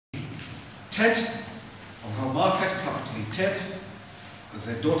8, Romakët kapitulli 8,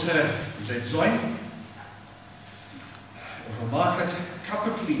 dhe do të lexojmë Romakët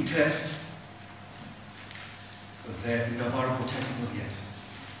kapitulli 8 dhe nga vargu 18.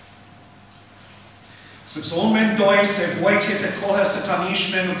 Sepse unë mendoj se vuajtjet e kohës së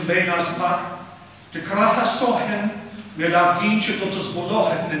tanishme nuk vlen as pak të krahasohen me lavdin që do të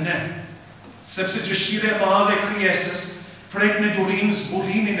zbulohet në ne, sepse dëshira e madhe e krijesës prek në durim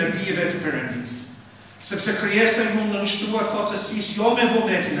zbulimin e bijeve të Perëndis. Sepse krijesa i mund nënshtrua kotësisë jo me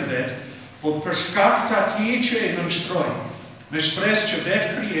vullnetin e vet, por për shkak të atij që e nënshtroi, me shpresë që vetë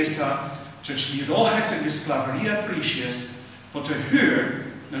krijesa të çlirohet nga skllavëria e prishjes, po të hyrë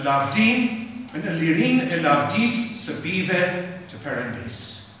në lavdin, në lirin e lavdisë së bijve të Perëndis.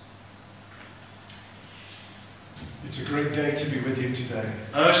 It's a great day to be with you today.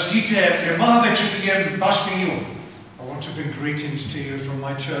 Është ditë e madhe që të jem bashkë me ju. I want to bring greetings to you from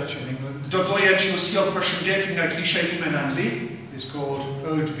my church in England. Do doja që ju sjell përshëndetje nga kisha ime në Angli. It's called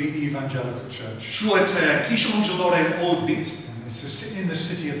Oadby Evangelical Church. Quhet Kisha Ungjëllore e Oadbyt. It's in the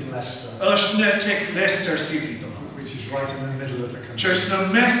city of Leicester. Është në tek Leicester City, which is right in the middle of the country. Që është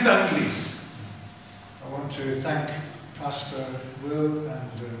në mes të Anglisë. I want to thank Pastor Will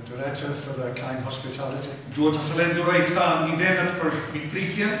and Doretta for their kind hospitality. Duhet të falenderoj këta nivelet për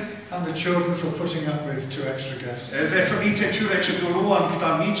mirëpritjen. And the children for putting up with 2 extra guests. Edhe fëmijët e tyre që duruan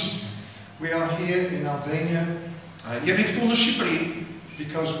këta miq. We are here in Albania. Jemi këtu në Shqipëri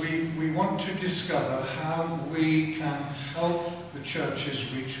because we want to discover how we can help the churches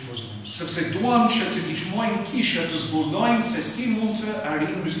reach Muslims. Sepse duam që të ndihmojmë kishët të zbulojnë se si mund të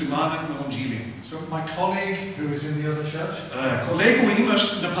arrijnë muslimanët në Ungjillin. So my colleague who is in the other church, kolegu im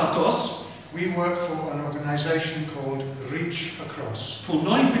është në Patos. We work for an organization called Reach Across.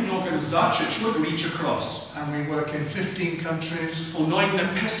 Punojmë për një organizatë që quhet Reach Across. And we work in 15 countries. Punojmë në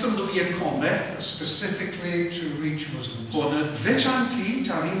 15 kombe, specifically to reach Muslims. Po në veçanti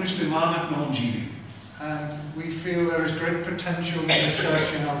të arrijnë muslimanët në Ungjillin. And we feel there is great potential in the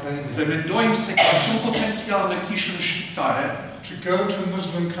church in Albania. Dhe mendojmë se ka shumë potencial në kishën shqiptare to go to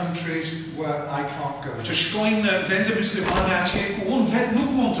Muslim countries where I can't go. Që shkojnë në vende muslimane atje ku unë vetë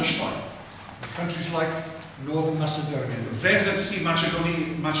nuk mund të shkoj. Countries like Northern Macedonia. Vendet si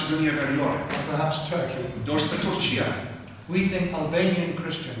Maqedonia Veriore. Perhaps Turkey. Ndoshta Turqia. We think Albanian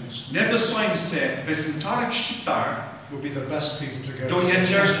Christians. Ne besojmë se besimtarët shqiptar would be the best people to go. Do jenë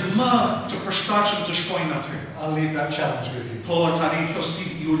njerëz më të përshtatshëm të shkojnë aty. I'll leave that challenge with you. Po tani kjo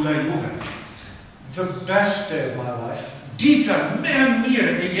sfidë ju lë juve. The best day of my life. Dita më e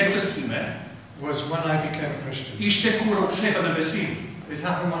mirë e jetës time was when I became a Christian. Ishte kur u ktheva në besim. It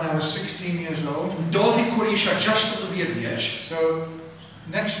happened when I was 16 years old. Ndodhi kur isha 16 vjeç. So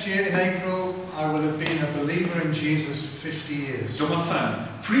next year in April I will have been a believer in Jesus 50 years. Do të thënë,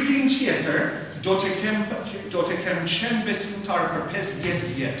 pritin tjetër do të kem qenë besimtar për 50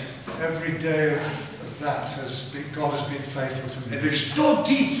 vjet. Every day of that God has been faithful to me. Edhe çdo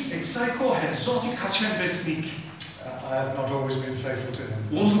ditë e kësaj kohe Zoti ka qenë besnik. I have not always been faithful to him.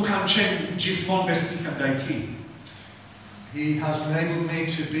 Unë nuk kam qenë gjithmonë besnik ndaj tij. He has enabled me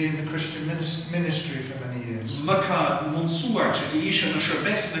to be in the Christian ministry for many years. Më ka mundsuar që të isha në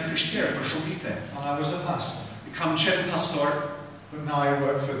shërbes në krishterë për shumë vite. And I was a pastor. Kam qenë pastor. But now I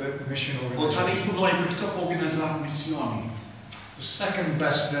work for the mission organization. Po tani punoj për këtë organizat misioni. The second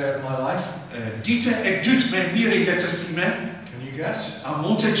best day of my life. Dita e dytë më e mirë e jetës time. Can you guess? A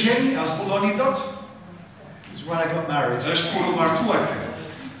mund të gjeni, a zbuloni dot? It's when I got married. Është kur u martuar.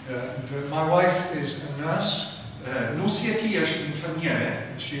 My wife is a nurse. Nusja e tij është infermiere.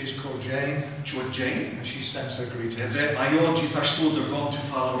 She is called Jane. Quhet Jane. And she sends her greetings. Dhe ajo gjithashtu dërgon të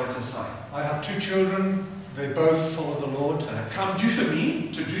falëret e saj. I have 2 children. They both follow the Lord. Kam 2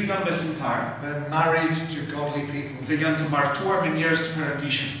 fëmijë, të dy janë besimtar. They're married to godly people. Dhe janë të martuar me njerëz të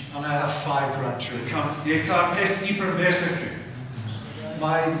perëndishëm. And I have 5 grandchildren. Kam 5 nipërmbesë këtu.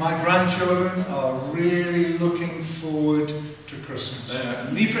 My grandchildren are really looking forward to Christmas.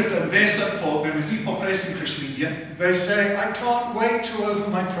 Nipërmbesët po me mezi po presin Krishtlindjen. They say I can't wait to open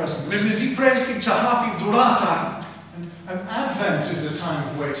my presents. Me mezi presin të hapim dhurata. And Advent is a time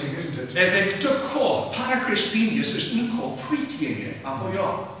of waiting, isn't it? Edhe këtë kohë para Krishtlindjes është një kohë pritjeje, apo jo?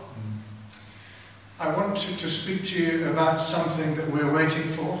 I want to speak to you about something that we're waiting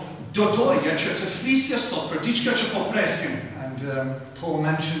for. Do doja që të flisja sot për diçka që po presim. And Paul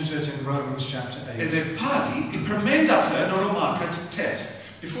mentions it in Romans chapter 8. Edhe Pali I përmend atë në Romakët 8.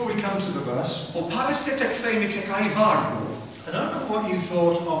 Before we come to the verse, po para se të kthehemi tek ai vargu, I don't know what you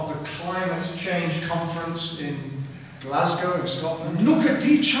thought of the climate change conference in Glasgow in Scotland. Nuk e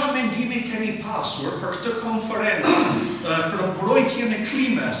di çfarë mendimi keni pasur për këtë konferencë për mbrojtjen e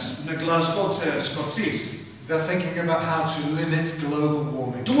klimës në Glasgow të Skocisë. They're thinking about how to limit global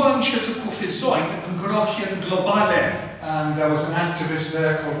warming. Duan që të kufizojnë ngrohtjen globale. And there was an activist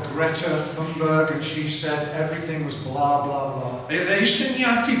there called Greta Thunberg, and she said everything was blah, blah, blah. Edhe ishte një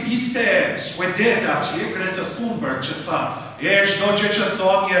aktiviste suedeze atje, Greta Thunberg, që tha, çdo gjë që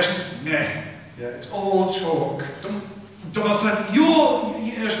thoni është ne. Yeah, it's all talk. Do të thënë,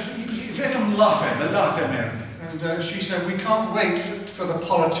 është vetëm lafe, me lafe merrni. And she said, we can't wait for the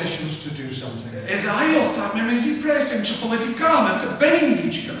politicians to do something. Edhe ajo tha, me mezi presim që politikanët të bëjnë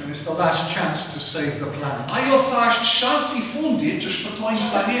diçka. And it's the last chance to save the planet. Ajo tha, është shansi i fundit që shpëtojmë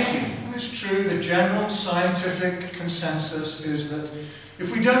planetin. And it's true, the general scientific consensus is that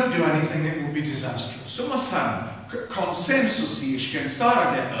if we don't do anything, it will be disastrous. Do të thënë, konsensusi i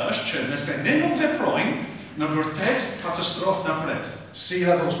shkencëtarëve është që nëse ne nuk veprojmë, në vërtet katastrofë na pret. Sea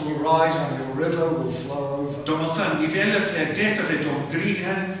levels will rise and your river will flow over. Do të thënë, nivelet e detëve do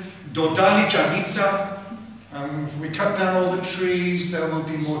ngrihen, do dali gjanica. If we cut down all the trees, there will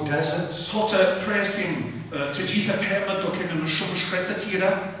be more deserts. Po të presim të gjitha pemët, do kemi më shumë shkretë të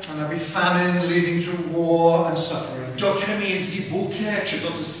tjera. And there'll be famine leading to war and suffering. Do kemi zibukje që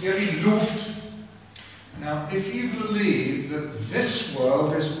do të sjellë luftë. Now, if you believe that this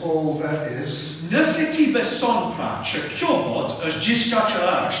world is all there is, nëse ti beson pra që kjo botë është gjithçka që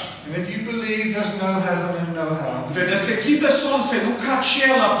është, and if you believe there's no heaven and no hell, dhe nëse ti beson se nuk ka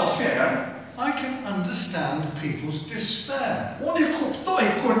qiell apo ferr, I can understand people's despair. Unë e kuptoj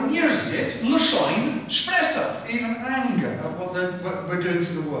kur njerëzit lëshojnë shpresat. Even anger at what we're doing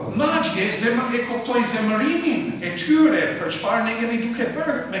to the world. Madje e kuptoj zemërimin e tyre për çfarë ne jemi duke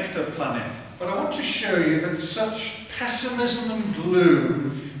bërë me këtë planet. But I want to show you that such pessimism and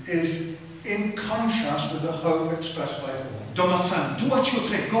gloom is in contrast with the hope expressed by Paul. Do të thënë, dua që ju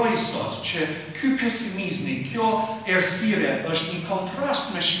tregoj sot që ky pesimizmi, kjo errësire është një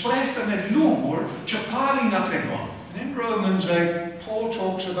kontrast me shpresën e lumur që Pauli na tregon. In Romans 8, Paul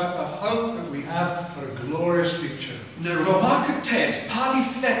talks about the hope that we have for a glorious future. Në Romakëve, Pauli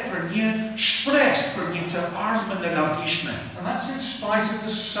flet për një shpresë për një të ardhmen e lavdishme. And that's in spite of the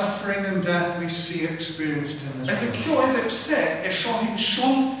suffering and death we see experienced in this Edhe world. kjo edhe pse e shohim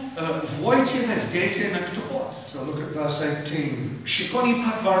shumë vojtje dhe vdekje në këtë botë. So look at verse 18. Shikoni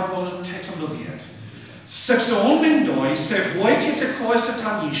pak vargun 18. Sepse unë mendoj se vojtjet e kohës së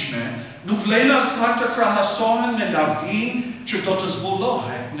tanishme nuk vlen as pak të krahasohen me lavdinë që do të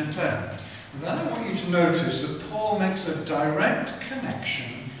zbulohet në të. And then I want you to notice that Paul makes a direct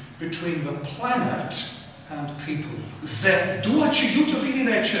connection between the planet and people. Dhe dua që ju të vini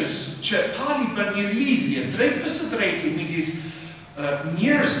re që Pauli bën një lidhje drejt për së drejti midis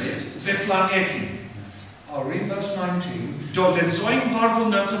njerëzit dhe planetin. I'll read verse 19. Do lexojmë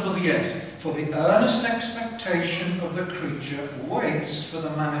vargun 19. For the earnest expectation of the creature waits for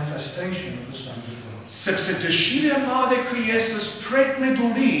the manifestation of the sons of God. Sepse dëshira e madhe e krijesës pret me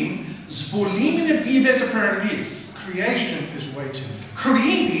durim zbulimin e bijve të Perëndisë. Creation is waiting.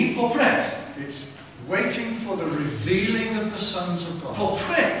 Krijimi po pret. It's waiting for the revealing of the sons of God. Po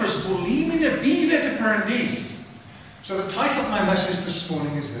pret për zbulimin e bijve të Perëndisë. So the title of my message this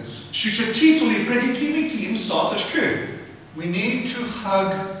morning is this. Që titulli i predikimit tim sot është ky. We need to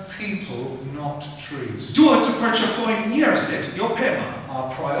hug people, not trees. Duhet të përqafojmë njerëzit, jo pema. Our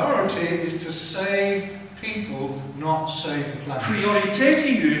priority is to save people, not save the planet.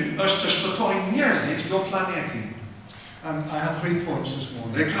 Prioriteti ynë është të shpëtojmë njerëzit, jo planetin. And I have 3 points this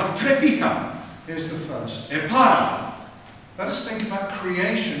morning. Dhe kam 3 pika. Here's the first. E para, Let us think about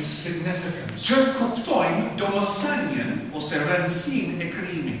creation's significance. që kuptojmë domethënien ose rëndësinë e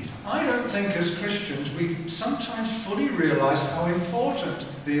krijimit. I don't think as Christians we sometimes fully realize how important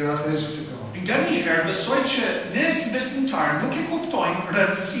the earth is to God. Nga njëherë besoj që ne si besimtarë nuk e kuptojmë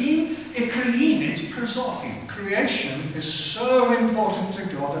rëndësinë e krijimit për Zotin. Creation is so important to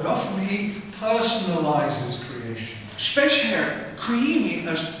God that often He personalizes creation. Shpeshherë krijimi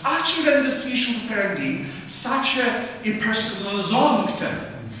është aq i rëndësishëm për Perëndin, saqë i personalizon këtë.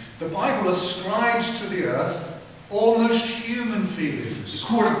 The Bible ascribes to the earth almost human feelings.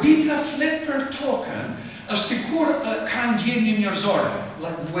 Kur Bibla flet për tokën, është sikur ka ndjenjë njerëzore,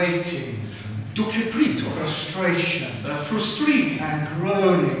 Like waiting, duke pritur, frustration, frustrimi, and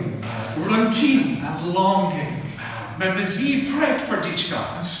groaning, rënkim, and longing, me mezi pret për diçka,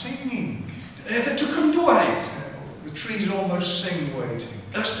 and singing. edhe të kënduarit. The trees almost sing waiting.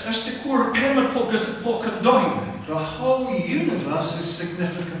 Është sikur pemët po këndojnë, The whole universe is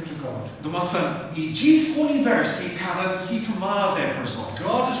significant to God. Do të thënë, I gjithë universi ka rëndësi të madhe për Zotin.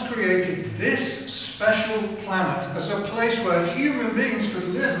 God has created this special planet as a place where human beings could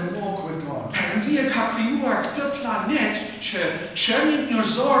live and walk with God. Perëndia ka krijuar këtë planet që qeniet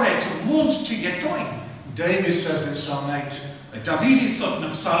njerëzore të mund të jetojnë. David says in Psalm 8, Davidi thot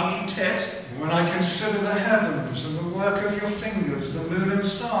në Psalmin 8, when I consider the heavens and the work of your fingers, the moon and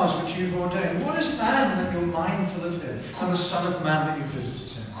stars which you've ordained, what is man that you're mindful of him, and the son of man that you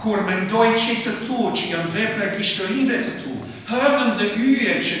visit him? Kur mendoj qetë të tu që janë vepra kishtërinjve të tu, hënën dhe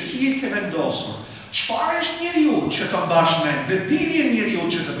yjet që ti e ke vendosur, çfarë është njeriu që të mbash mend dhe birjen njeriu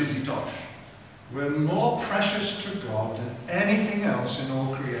që të vizitosh? We're more precious to God than anything else in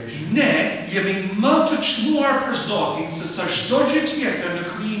all creation. Ne jemi më të çmuar për Zotin se sa çdo gjë tjetër në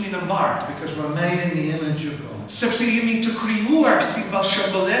krijimin e mbartë, Because we're made in the image of God. sepse jemi të krijuar sipas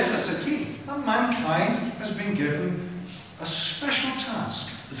shëmbëllesës së Tij. And mankind has been given a special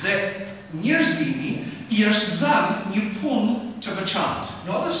task. Dhe njerëzimi I është dhënë një punë të veçantë,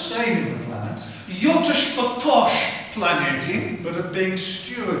 Not of saving the planet, jo të shpëtosh planetin, but of being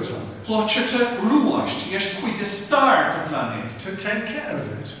stewards of it. po që të ruash, të jesh kujdestar të planetit, To take care of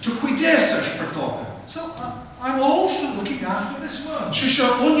it. të kujdesesh për tokën. So I'm all for looking after this world. Kështu që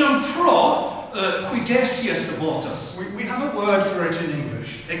unë jam pro kujdesjes së botës. We have a word for it in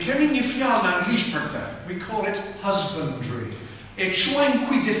English. E kemi një fjalë në anglisht për të. We call it husbandry. E quajmë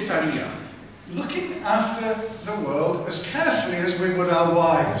kujdestaria. Looking after the world as carefully as we would our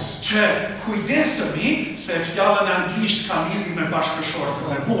wives. Që kujdesemi, se fjala në anglisht ka lidhje me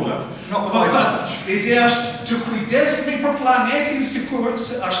bashkëshortën dhe punët. Not quite much. Ideja është të kujdesemi për planetin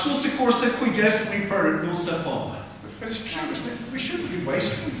ashtu sikur se kujdesemi për nusë tonë. But it's true, isn't it? We shouldn't be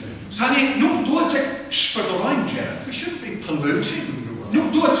wasting things. Tani nuk duhet të shpërdorim gjëra. We shouldn't be polluting the world.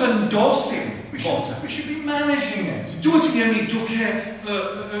 Nuk duhet të ndosim botën. We should be managing it. Duhet të jemi duke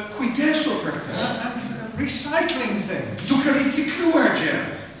kujdesur për këtë. And recycling things. Duke ricikluar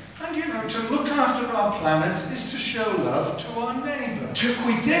gjërat. And you know, to look after our planet is to show love to our neighbor. Të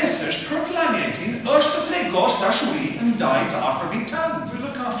kujdesesh për planetin është të tregosh dashuri ndaj të afërmit tënd. We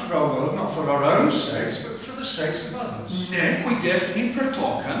look after our world not for our own sakes, but for the sakes of others. Ne kujdesemi për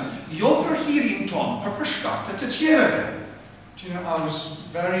tokën, jo për hirin ton, por për shkak të tjerëve. Do you know, I was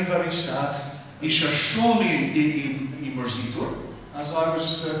very, very sad Isha shumë I mërzitur. as I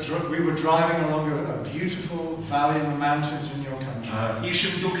was, we were driving along a beautiful valley in the mountains in your country.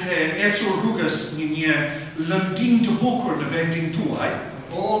 Ishim duke ecur rrugës një lëndim të bukur në vendin tuaj,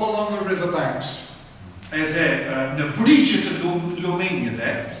 All along the riverbanks edhe në brigjet të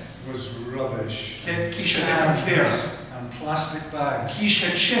lumenjeve, was rubbish. kishe vetëm plera, And plastic bags.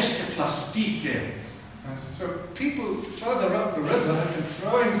 kishe qeste plastike. And so people further up the river had been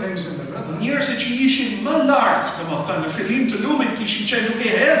throwing things in the river. Njerëzit që ishin më lart, domethënë në fillim të lumit kishin qenë duke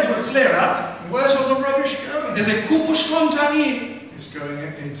hedhur klerat, Where's all the rubbish going? edhe ku po shkon tani? It's going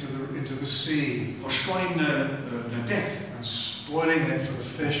into the sea Po shkojnë në det, and spoiling it for the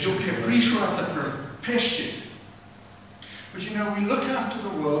fish. duke prishur atë për peshqit. But you know, we look after the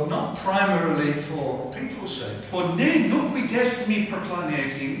world not primarily for people's sake, Po ne nuk kujdesemi për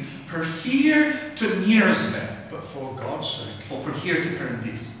planetin për hir të njerëzve, but for God's sake. po për hir të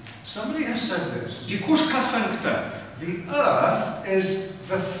Perëndisë. Somebody has said this. Dikush ka thënë këtë, The earth is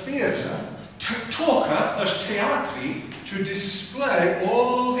the theatre toka është teatri to display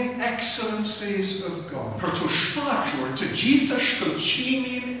all the excellencies of God. për të shfaqur të gjitha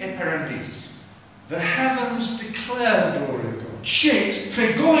shkëlqimin e Perëndisë. The heavens declare the glory of God. Qet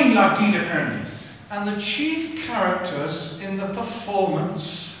tregojnë lavdinë e Perëndisë. And the chief characters in the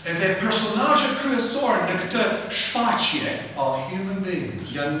performance Edhe personazhet kryesorë në këtë shfaqje are human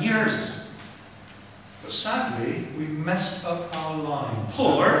beings. janë njerëz. But sadly, we've messed up our lives.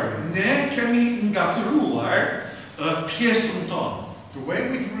 Por ne kemi ngatëruar pjesën tonë. The way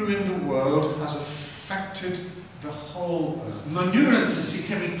we've ruined the world has affected the whole earth. Mënyrën se si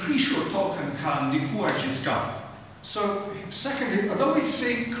kemi prishur tokën ka ndikuar gjithçka. So, secondly, although we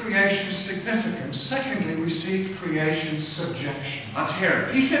see creation's significance, secondly, we see creation's subjection. Atëherë,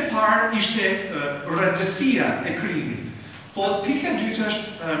 pika e parë ishte rëndësia e krijimit. Po pika e dytë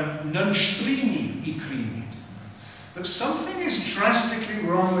është nënshtrimi I krijimit. That something is drastically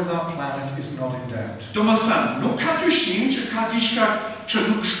wrong with our planet is not in doubt. Domethënë, nuk ka dyshim që ka diçka që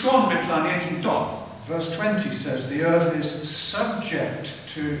nuk shkon me planetin tonë. Verse 20 says, the earth is subject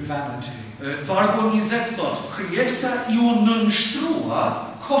to vanity. Vargu 20 thot, krijesa ju nënshtrua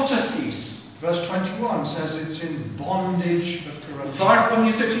kotësisë. Verse 21 says it's in bondage of corruption. Vargu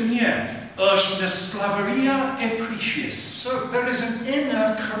 21 është në skllavëria e prishjes. So there is an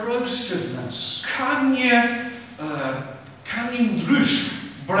inner corrosiveness. Ka një ka një ndrysh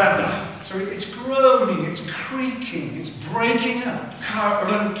brenda. So it's groaning, it's creaking, it's breaking up. Ka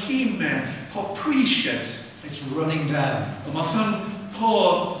rënkime, po prishet. It's running down. Më thënë,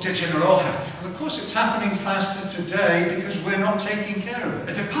 po degenerohet. And of course it's happening faster today because we're not taking care of it.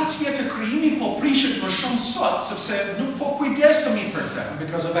 Edhe patjetër krijimi po prishet më shumë sot sepse nuk po kujdesemi për të. And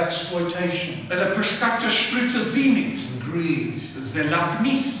because of exploitation, Edhe për shkak të shfrytëzimit and greed, dhe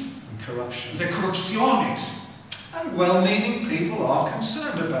lakmisë and corruption. dhe korrupsionit. And well-meaning people are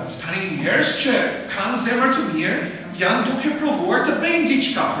concerned about it. Tani njerëz që kanë zemër të mirë janë duke provuar të bëjnë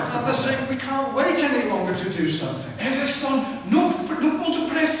diçka për And they're këtë. saying we can't wait any longer to do something. Edhe thonë, nuk mund të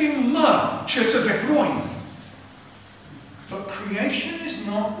presim më që të veprojmë. But creation is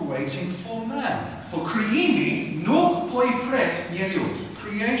not waiting for man. Po krijimi nuk po I pret njeriu.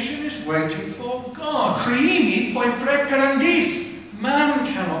 Creation is waiting for God. Krijimi po I pret Perëndis. Man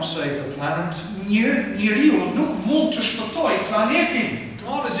cannot save the planet. Njeriu nuk mund të shpëtojë planetin.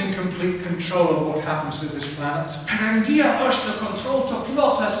 God is in complete control of what happens to this planet. Perëndia është në kontroll të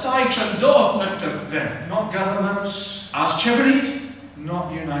plotë të asaj që ndodh në këtë vend. Not governments, As qeverit,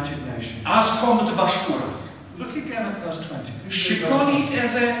 not United Nations. as Kombët e Bashkuara. Look again at verse 20. Shikoni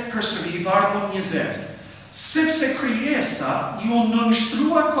edhe përsëri vargun 20. Sepse krijesa ju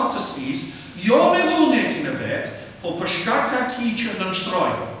nënshtrua kotësisë, jo me vullnetin e vet, po për shkak të atij që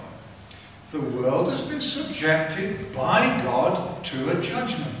nënshtroi. The world has been subjected by God to a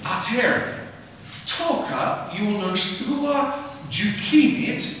judgment. Atëherë, toka ju nënshtrua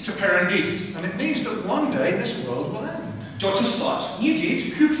gjykimit të Perëndisë. And it means that one day this world will end. Do të thotë, një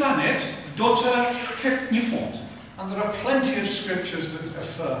ditë ky planet do të ketë një fund. And there are plenty of scriptures that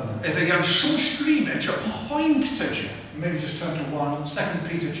affirm that. Edhe janë shumë shkrime që pohojnë këtë gjë. Maybe just turn to 2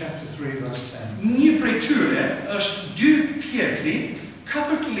 Peter chapter 3 verse 10. Një prej tyre është 2 Pjetri,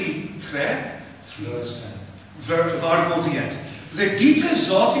 kapitulli 3, Verse 10. vargu 10. Dhe ditë e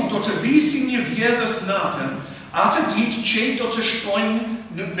Zotit do të vijë si një vjedhës natën, atë ditë qejt do të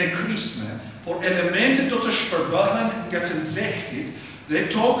shkojnë me krisme, por elementet do të shpërbëhen nga të nxehtit, dhe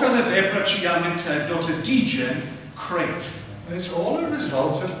toka dhe veprat që janë në të do të digjen krejt. And it's all a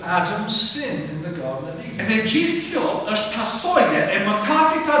result of Adam's sin in the Garden of Eden. Edhe gjithë kjo është pasojë e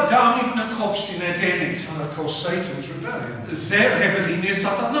mëkatit të Adamit në kopshtin e Edenit And of course Satan's rebellion. dhe rebeliimi I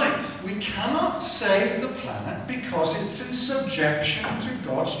Satanait. We cannot save the planet because it's in subjection to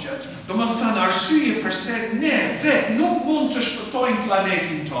God's judgment. Domethënë arsye pse ne vetë nuk mund të shpëtojmë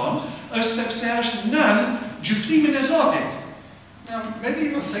planetin tonë është sepse është nën gjykimin e Zotit. Now, maybe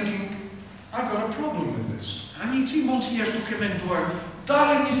you're thinking, I've got a problem with this. Ani ti mund të jesh duke menduar,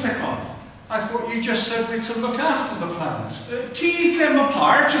 dale një sekond. I thought you just said we're to look after the planet. Ti I the më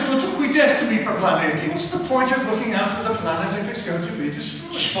parë që do të kujdesemi për planetin. What's the point of looking after the planet if it's going to be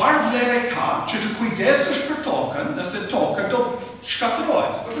destroyed? Çfarë vlere ka që të kujdesesh për tokën nëse toka do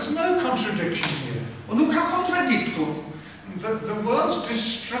shkatërrohet? But there's no contradiction here. O nuk ka kontradikt këtu. The world's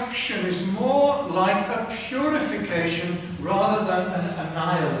destruction is more like a purification rather than an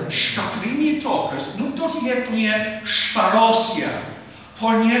annihilation. Shkatrimi I tokës nuk do të jetë një shfarosje,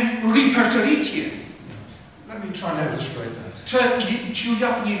 por një ripërtëritje. Let me try and illustrate that. Që ju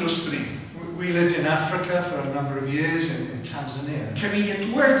jap një ilustrim. We lived in Africa for a number of years in Tanzania. Kemi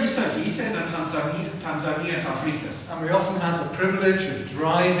jetuar disa vite në Tanzania të Afrikës. And we often had the privilege of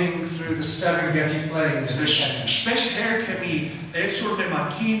driving through the Serengeti plains in Dhe Kenya. shpesh herë kemi ecur me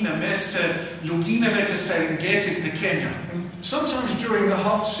makinë në mes të lugineve të Serengetit në Kenya. And sometimes during the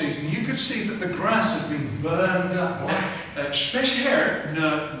hot season, you could see that the grass had been burned up. Shpesh herë në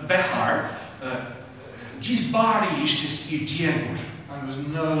behar, gjithë bari ishte si I djegur. And there was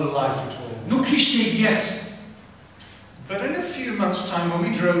no life at all. Nuk ishte jetë. But in a few months' time, when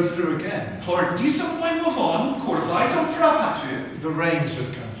we drove through again, Por disa muaj më vonë, kur vajtëm prap aty, the rains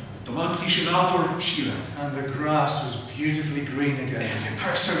had come. domethënë kishin ardhur shirat. And the grass was beautifully green again. Edhe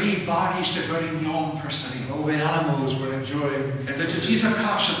përsëri bari ishte bërë njom përsëri. All the animals were enjoying. Edhe të gjitha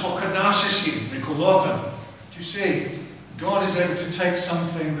kafshët po kënaqeshin me kullotën. Do you see? God is able to take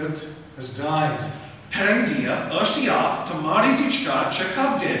something that has died Perëndia është I aftë të marrë diçka që ka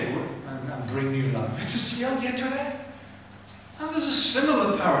vdekur and bring new life. dhe të sjellë jetë të re. And there's a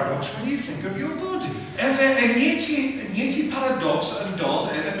similar paradox when you think of your body. Edhe e njëjti paradoks ndodh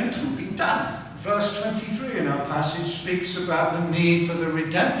edhe me trupin tënd. Verse 23 in our passage speaks about the need for the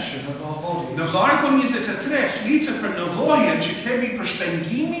redemption of our bodies. Në vargun 23 flitet për nevojën që kemi për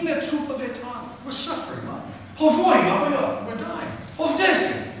shpengimin e trupave tona. We're suffering, aren't we? Po vojmë apo jo? We're dying. Po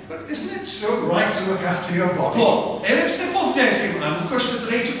vdesim. But isn't it still right to look after your body? Po, edhe pse po vdesim, a nuk është e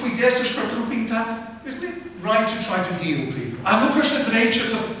drejtë të kujdesesh për trupin tënd? Isn't it right to try to heal people? A nuk është e drejtë që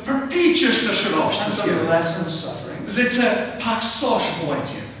të përpiqesh të shërosh të And to tjerë lessen suffering? dhe të paksosh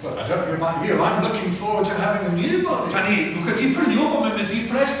vuajtjet. Well, I don't know about you, I'm looking forward to having a new body. Tani, nuk e di për ju, po me mezi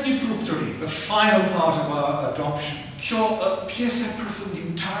pres një trup të ri. The final part of our adoption. Kjo pjesë e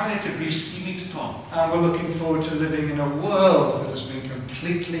përfundimtare të birësimit tonë. And we're looking forward to living in a world that has been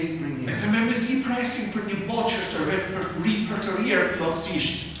completely renewed. Edhe me mezi presin për një botë që është për të rirë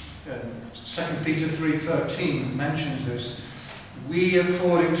plotësisht. 2 Peter 3:13 mentions this. We,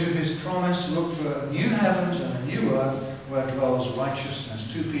 according to his promise, look for new heavens and a new earth where dwells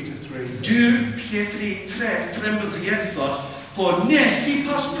righteousness. 2 Peter 3. 2 Pjetri 3:13 thot, por ne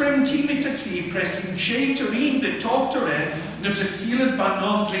sipas premtimit të tij presim qejf të rinj dhe tokë të re në të cilën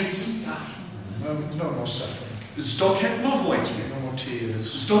banon drejtësia. No more suffering. S'do ketë më vojtje, No more tears.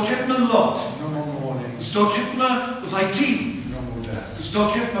 s'do ketë më lot, No more mourning. s'do ketë më vajtim, No more death. s'do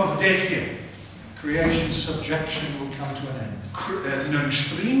ketë më vdekje. Creation's subjection will come to an end. Në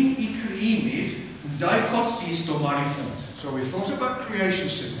nështrimi I krijimit, ndaj kotësisë do marrë fund. So we thought about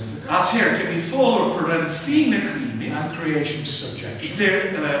creation's significance Atëherë kemi folur për rëndësinë e krijimit and creation's subjection. dhe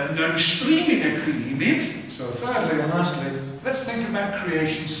në nështrimin e krijimit. So thirdly and lastly, let's think about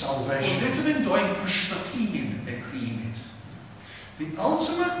creation's salvation. Le të mendojmë për shpëtimin e krijimit. The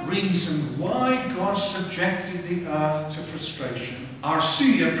ultimate reason why God subjected the earth to frustration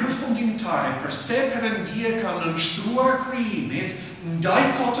Arsye përfundimtare pse Perëndia ka nënshtruar krijimin ndaj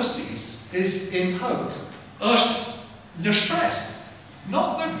kotësisë is in hope. është në shpresë.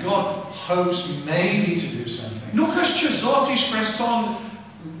 Not that God hopes maybe to do something, Nuk është që Zoti shpreson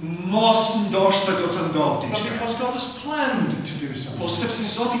mos ndoshta do të ndodhë but diçka, because God has planned to do po something. sepse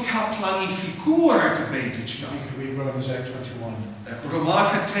Zoti ka planifikuar të bëjë diçka. We can read Romans 8:21.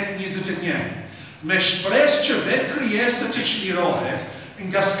 Romakëve 8:21. Me shpresë që vetë krijesat të çlirohet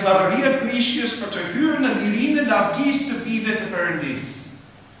nga skllavëria e prishjes për të hyrë në lirinë e lavdisë së bijve të Perëndisë.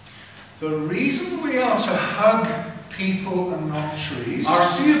 The reason we are to hug people and not trees,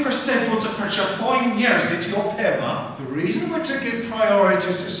 Arsye pse do të përqafojmë njerëzit, jo pemë, the reason we're to give priority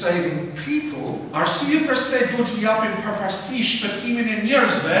to saving people arsye pse do të japim përparësi shpëtimin e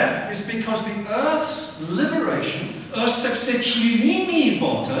njerëzve, is because the earth's liberation është sepse çlirimi I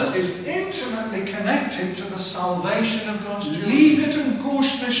botës is intimately connected to the salvation of God's children. lidhet të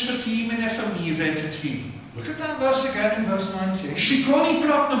ngushtë me shpëtimin e fëmijëve të Tij. Look at that verse again in verse 19. Shikoni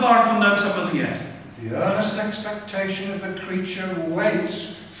prapë në vargun 19. The earnest expectation of the creature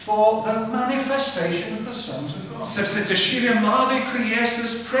waits for the manifestation of the sons of God. Sepse dëshira e madhe e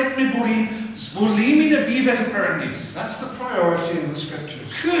krijesës pret me burim zbulimin e bijve të Perëndisë. That's the priority in the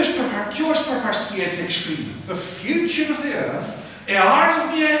scriptures. Kjo është përparësia tek shkrimit. The future of the earth E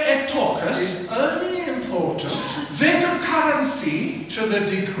ardhmja e tokës is only important vetëm ka rëndësi, to the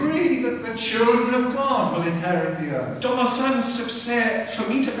degree that the children of God will inherit the earth. domethënë sepse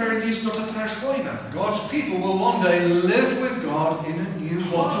fëmijët e Perëndisë do të trashëgojnë atë. God's people will one day live with God in a new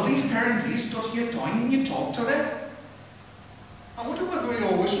world. Popullit e Perëndisë do të jetojnë në një tokë të re. I wonder whether we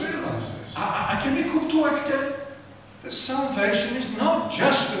always realize this. A kemi kuptuar këtë? That salvation is not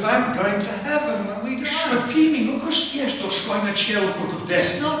just about going to heaven when we die. Shpëtimi nuk është thjesht do shkojnë në qiell kur të It's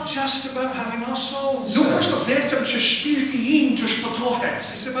vdes. not just about having our souls Nuk saved. është vetëm që shpirti im të shpëtohet.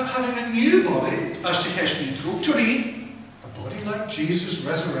 It's about having a new body, Është të kesh një trup të ri, a body like Jesus'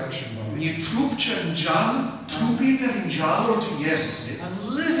 resurrection body, një trup që ngjan trupin e ringjallur të Jezusit,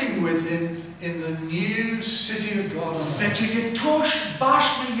 and living with him in the new city of God on dhe earth. të jetosh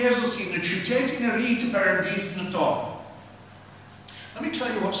bashkë me Jezusin në qytetin e ri të Perëndisë në tokë. Let me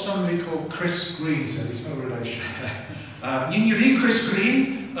tell you what somebody called Chris Green said. He's no relation. Një njeri Chris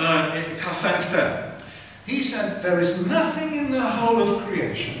Green ka thënë këtë. He said, there is nothing in the whole of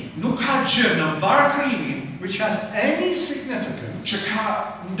creation Nuk ka gjë në mbar krijimin which has any significance që ka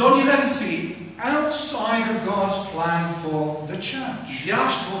ndonjë rëndësi outside of God's plan for the church.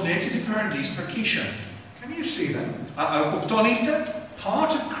 jashtë vullnetit të Perëndisë për kishën. Can you see them? A kuptoni këtë?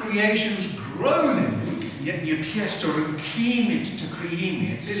 Part of creation's groaning Një pjesë të rënkimit të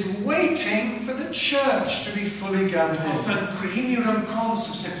krijimit. is waiting for the church to be fully gathered Po in. thënë krijimi rënkon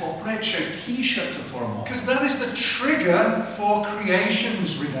sepse po pret që kisha të formohet. Because that is the trigger for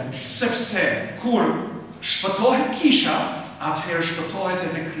creation's redemption. Sepse kur shpëtohet kisha, atëherë shpëtohet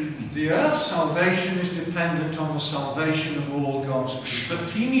edhe krijimi. The earth's salvation is dependent on the salvation of all God's people.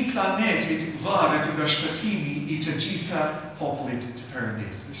 Shpëtimi I planetit varet nga shpëtimi I të gjitha popullit të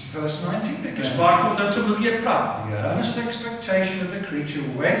Perëndisë. This is verse 19 Është again. vargu 19 prapë. The earnest expectation of the creature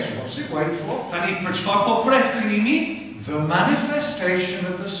waits. What's it wait for? Tani për çfarë po pret krijimi? The manifestation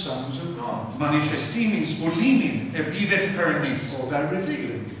of the sons of God. Manifestimin, zbulimin e bijve të Perëndisë. Or their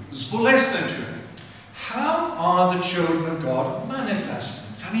revealing. Zbulesën e tyre. How are the children of God manifested?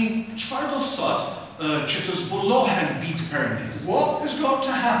 Tani çfarë do thot që të zbulohen mbi të Perëndisë. What has got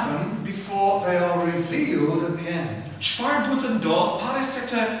to happen before they are revealed at the end? Çfarë duhet të ndodhë para se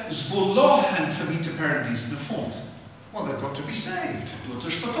të zbulohen fëmijët e Perëndisë në fund? Well, they've got to be saved. Duhet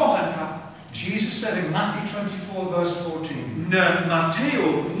të shpëtohen pra. Jesus said in Matthew 24 verse 14. Në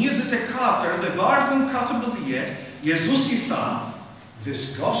Mateu 24 dhe vargun 14, Jezusi tha,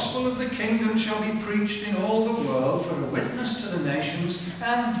 this gospel of the kingdom shall be preached in all the world for a witness to the nations,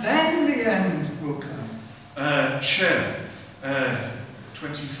 and then the end will come. Që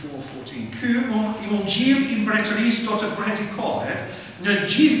 24:14. Ky ungjilli i mbretërisë do të predikohet në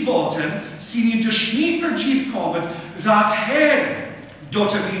gjithë botën si një dëshmi për gjithë kombët dhe atëherë do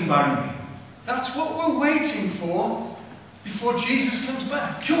të vijë mbarimi. That's what we're waiting for before Jesus comes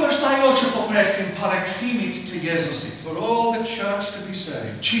back. Kjo është ajo që po presim para kthimit të Jezusit. For all the church to be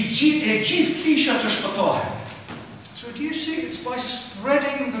saved. Që gjithë kisha të shpëtohet. So do you see, it's by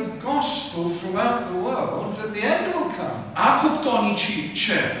spreading the gospel throughout the world that the end will come. A kuptoni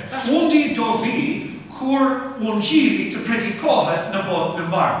që fundi do vi kur ungjilli të predikohet në botë në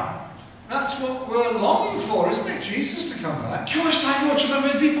mbar. That's what we're longing for, isn't it? Jesus to come back. Kjo është ajo që me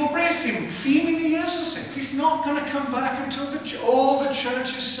mezi po presim, kthimin e Jezusit. He's not going to come back until all the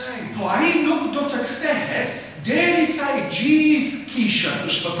church is saved. Po ai nuk do të kthehet derisa gjithë kisha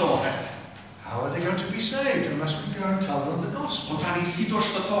të shpëtohet. How are they going to be saved unless we go and tell them the gospel? Po tani si do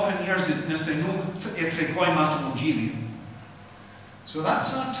shpëtohen njerëzit nëse nuk e tregojmë atë ungjillin? So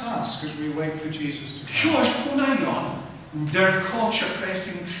that's our task as we wait for Jesus to come. Kjo është puna jonë. Ndërkohë që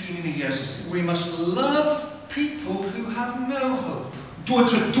presim kthimin e Jezusit. We must love people who have no hope.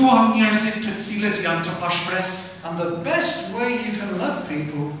 Duhet të duam njerëzit të cilët janë të pashpresë. And the best way you can love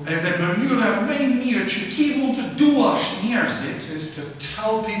people edhe mënyra më e mirë që ti mund të duash njerëzit is to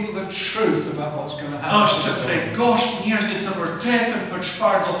tell people the truth about what's going to happen. Është të tregosh njerëzit të vërtetën për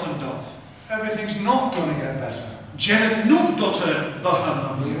çfarë do të ndodhë. Everything's not going to get better. Gjërat nuk do të bëhen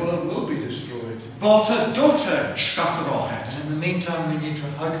më The mirë. world will be destroyed. Bota do të shkatërrohet. In the meantime, we need to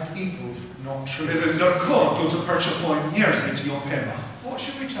hug people, not truth. Edhe ndërkohë do të përqafojmë njerëzit jo pema. What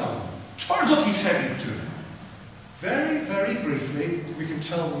should we tell them? Çfarë do t'i themi këtyre? Very, very briefly, we can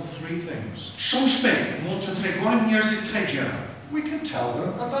tell them three things. Shumë shpejt mund të tregojmë njerëzit tre gjëra. We can tell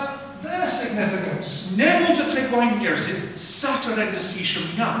them about their significance. Ne mund të tregojmë njerëzit sa të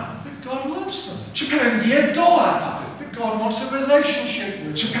rëndësishëm janë. That God loves them. Që Perëndia do ata. That God wants a relationship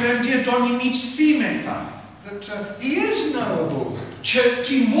with Që them. Perëndia do një miqësi me ta. That He is knowable. Që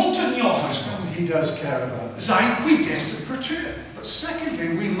ti mund të njohësh And He does care about them. dhe ai kujdeset për ty. But secondly,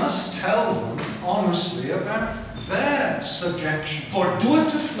 we must tell them honestly about their subjection. Por duhet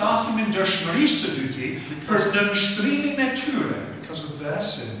të flasim me ndershmërisë së dyti për nënshtrimin e tyre. Because of their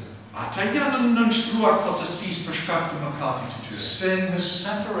sin. Ata janë nënshtruar kotësisë për shkak të mëkatit të tyre. Sin has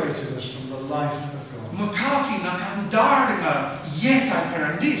separated us from the life of God. Mëkati na ka ndarë nga jeta e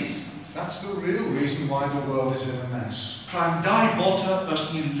Perëndisë. That's the real reason why the world is in a mess. Prandaj bota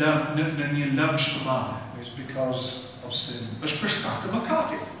është në një lëmsh të madhe. It's because of sin. Është për shkak të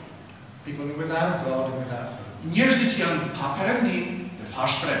mëkatit. People are without God and without hope. Njerëzit janë pa Perëndim dhe pa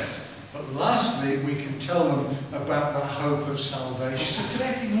shpresë. But lastly, we can tell them about the hope of Së salvation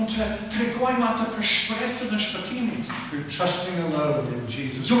treti mund të tregojmë atë për shpresën e shpëtimit. through trusting alone in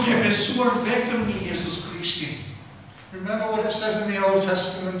Jesus Duke Christ. besuar vetëm në Jezus Krishtin. Remember what it says in the Old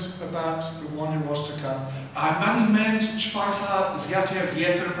Testament about the one who was to come? A mani mend çfarë tha Zjatja e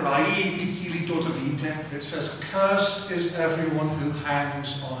vjetër për ai I cili do të vinte? It says, cursed is everyone who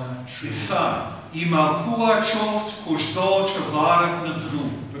hangs on a I tree. tha, I mallkuar qoftë kushdo që varet në dru.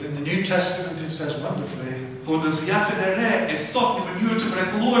 But in the New Testament it says wonderfully, Po në Zjatën e re e thot në mënyrë të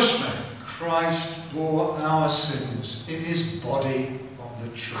mrekullueshme, Christ bore our sins in His body on the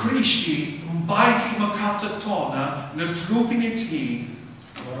tree. Krishti mbajti mëkatet tona në trupin e tij.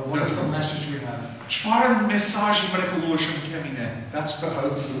 What a wonderful message we have. Çfarë mesazhi mrekullueshëm kemi ne? That's the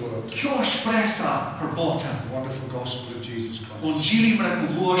hope for the world. Kjo është shpresa për botën. The wonderful gospel of Jesus Christ. Ungjilli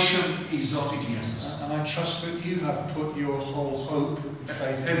mrekullueshëm I Zotit Jezus. And I trust that you have put your whole hope and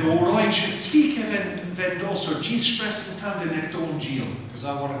faith in Edhe Him. uroj që ti ke vendosur gjithë shpresën tënde në këtë ungjil, Because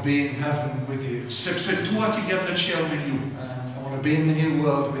I want to be in heaven with you. sepse dua të jem në qiell me ju. And I want to be in the new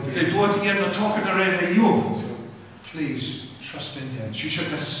world with Dhe you. dua të jem në tokën e re me ju. So please trust in Him. Që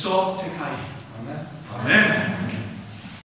beso tek ai. Amen. Amen.